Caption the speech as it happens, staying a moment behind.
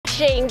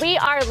watching. We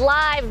are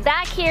live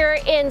back here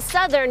in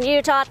southern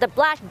Utah at the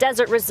Black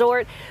Desert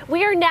Resort.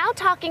 We are now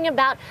talking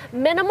about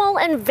minimal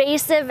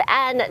invasive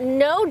and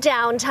no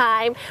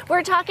downtime.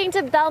 We're talking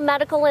to Belle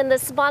Medical in the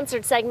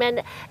sponsored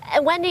segment.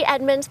 Wendy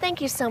Edmonds,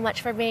 thank you so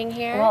much for being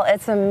here. Well,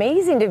 it's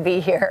amazing to be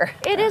here.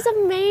 It is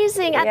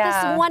amazing at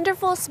this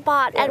wonderful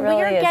spot, and really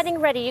we are is. getting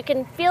ready. You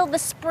can feel the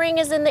spring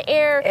is in the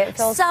air. It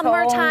feels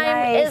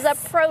Summertime so is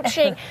nice.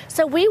 approaching.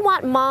 So we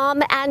want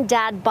mom and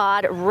dad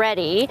bod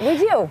ready. We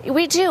do.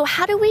 We do.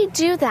 How do we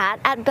do that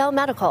at Belle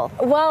Medical?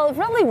 Well,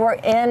 really, we're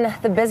in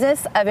the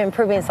business of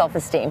improving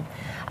self-esteem.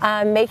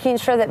 Making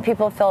sure that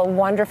people feel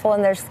wonderful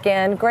in their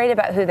skin, great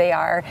about who they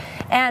are.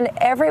 And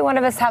every one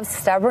of us have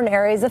stubborn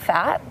areas of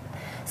fat.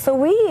 So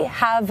we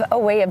have a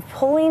way of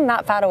pulling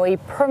that fat away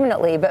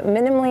permanently, but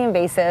minimally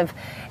invasive.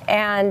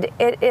 And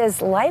it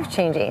is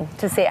life-changing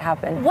to see it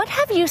happen. What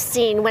have you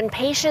seen when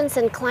patients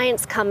and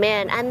clients come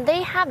in and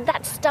they have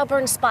that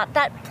stubborn spot,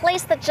 that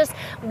place that just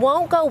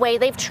won't go away?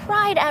 They've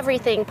tried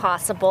everything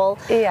possible.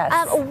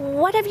 Yes.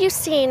 What have you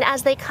seen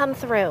as they come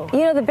through?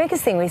 You know, the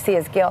biggest thing we see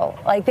is guilt.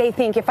 Like, they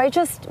think, if I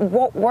just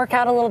work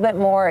out a little bit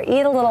more,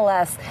 eat a little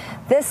less,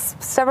 this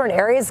stubborn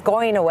area is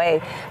going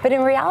away. But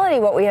in reality,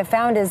 what we have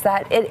found is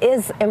that it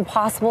is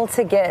impossible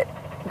to get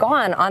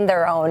gone on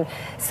their own.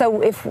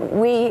 So if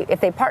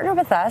they partner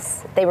with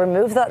us, they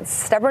remove the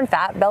stubborn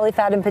fat, belly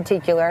fat in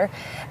particular,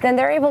 then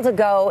they're able to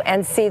go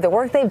and see the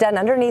work they've done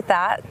underneath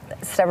that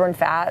stubborn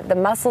fat, the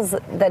muscles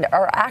that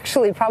are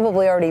actually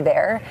probably already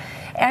there,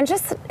 and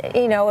just,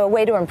 you know, a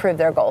way to improve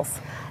their goals.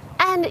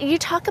 And you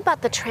talk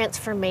about the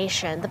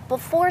transformation, the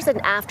befores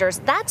and afters.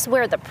 That's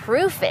where the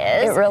proof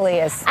is. It really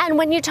is. And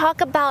when you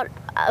talk about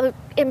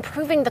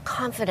improving the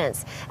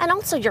confidence and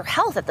also your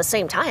health at the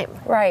same time.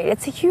 Right.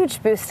 It's a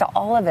huge boost to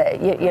all of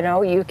it. You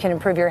know, you can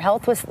improve your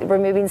health with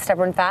removing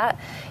stubborn fat,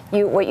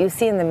 what you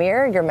see in the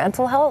mirror, your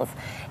mental health.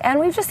 And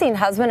we've just seen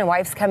husband and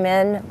wives come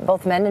in,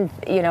 both men and,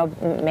 you know,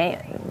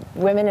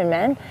 women and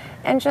men,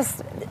 and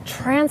just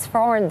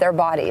transform their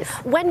bodies.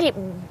 Wendy,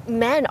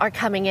 men are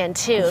coming in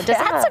too. Does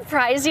that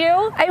surprise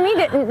you? I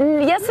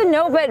mean, yes and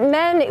no, but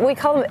men, we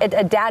call them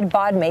a dad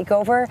bod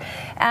makeover.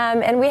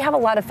 And we have a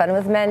lot of fun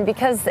with men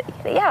because,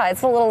 yeah,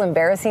 it's a little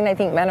embarrassing. I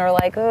think men are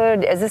like, oh,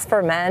 is this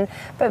for men?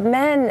 But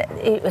men,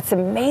 it's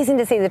amazing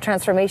to see the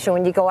transformation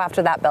when you go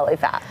after that belly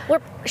fat.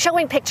 We're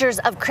showing pictures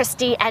of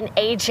Christy and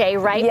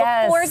AJ, right?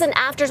 Yes. Befores and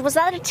afters. Was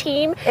that a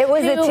team? It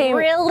was a team. Who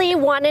really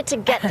wanted to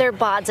get their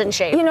bods in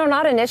shape? You know,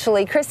 not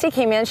initially. Christy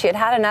came in, she had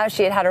had enough,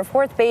 she had had her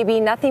fourth baby,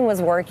 nothing was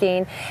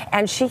working,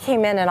 and she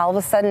came in and all of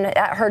a sudden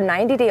at her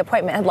 90-day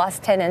appointment had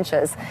lost 10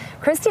 inches.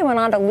 Christy went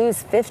on to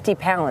lose 50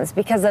 pounds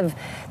because of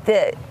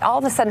all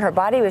of a sudden her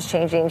body was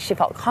changing. She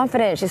felt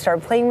confident, she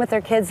started playing with her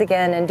kids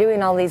again and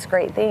doing all these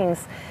great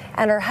things.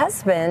 And her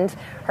husband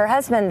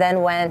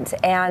then went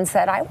and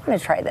said, I want to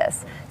try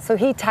this. So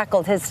he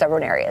tackled his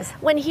stubborn areas.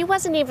 When he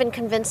wasn't even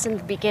convinced in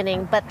the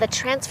beginning, but the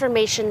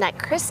transformation that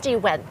Christy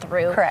went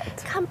through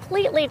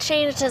completely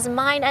changed his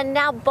mind, and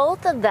now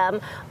both of them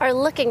are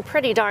looking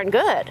pretty darn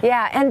good.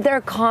 Yeah, and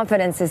their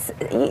confidence is,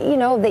 you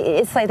know,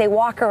 it's like they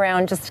walk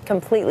around just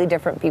completely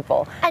different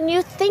people. And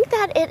you think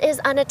that it is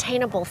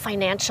unattainable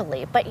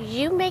financially, but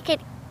you make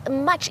it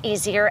much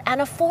easier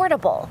and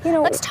affordable. You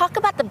know, let's talk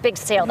about the big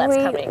sale that's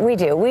coming. We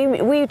do.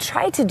 We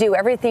try to do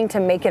everything to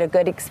make it a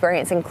good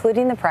experience,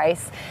 including the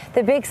price.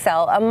 The big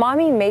sale, a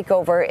mommy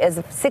makeover is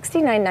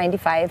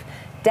 $69.95.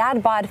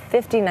 Dad bod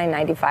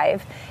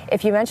 $59.95.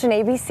 If you mention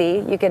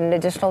ABC, you get an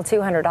additional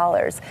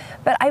 $200.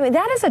 But I mean,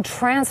 that is a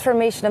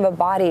transformation of a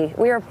body.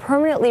 We are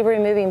permanently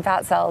removing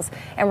fat cells,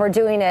 and we're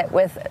doing it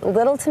with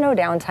little to no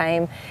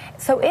downtime.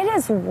 So it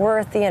is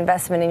worth the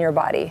investment in your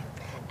body.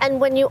 And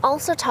when you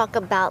also talk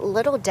about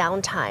little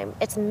downtime,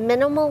 it's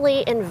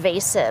minimally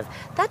invasive.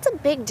 That's a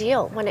big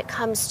deal when it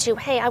comes to,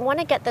 hey, I want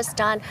to get this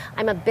done.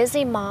 I'm a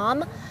busy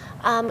mom.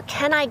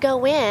 Can I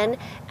go in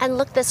and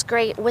look this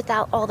great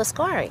without all the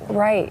scarring?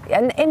 Right,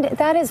 and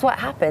that is what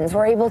happens.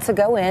 We're able to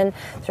go in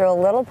through a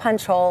little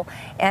punch hole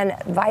and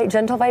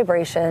gentle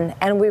vibration,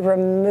 and we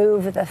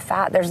remove the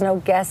fat. There's no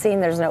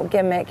guessing, there's no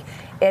gimmick.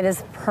 It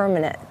is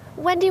permanent.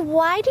 Wendy,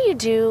 why do you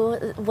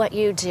do what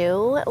you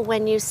do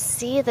when you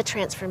see the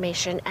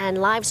transformation and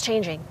lives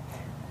changing?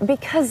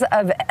 Because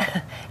of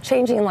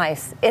changing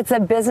lives. It's a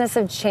business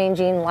of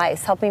changing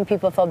lives, helping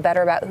people feel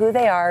better about who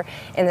they are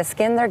in the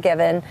skin they're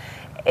given.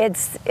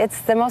 It's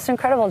the most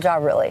incredible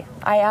job, really.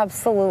 I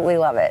absolutely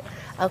love it.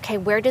 Okay,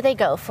 where do they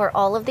go for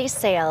all of these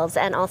sales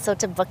and also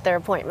to book their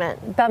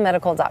appointment?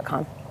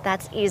 BelleMedical.com.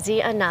 That's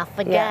easy enough.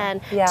 Again,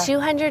 yeah.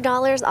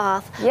 $200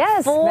 off for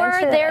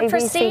their ABC.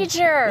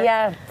 procedure.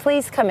 Yeah,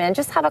 please come in.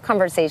 Just have a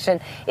conversation.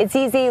 It's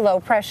easy,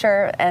 low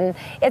pressure, and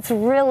it's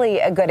really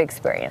a good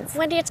experience.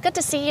 Wendy, it's good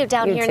to see you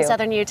down here in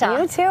southern Utah.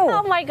 You too.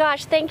 Oh my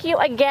gosh, thank you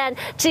again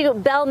to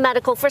Belle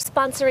Medical for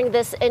sponsoring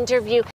this interview.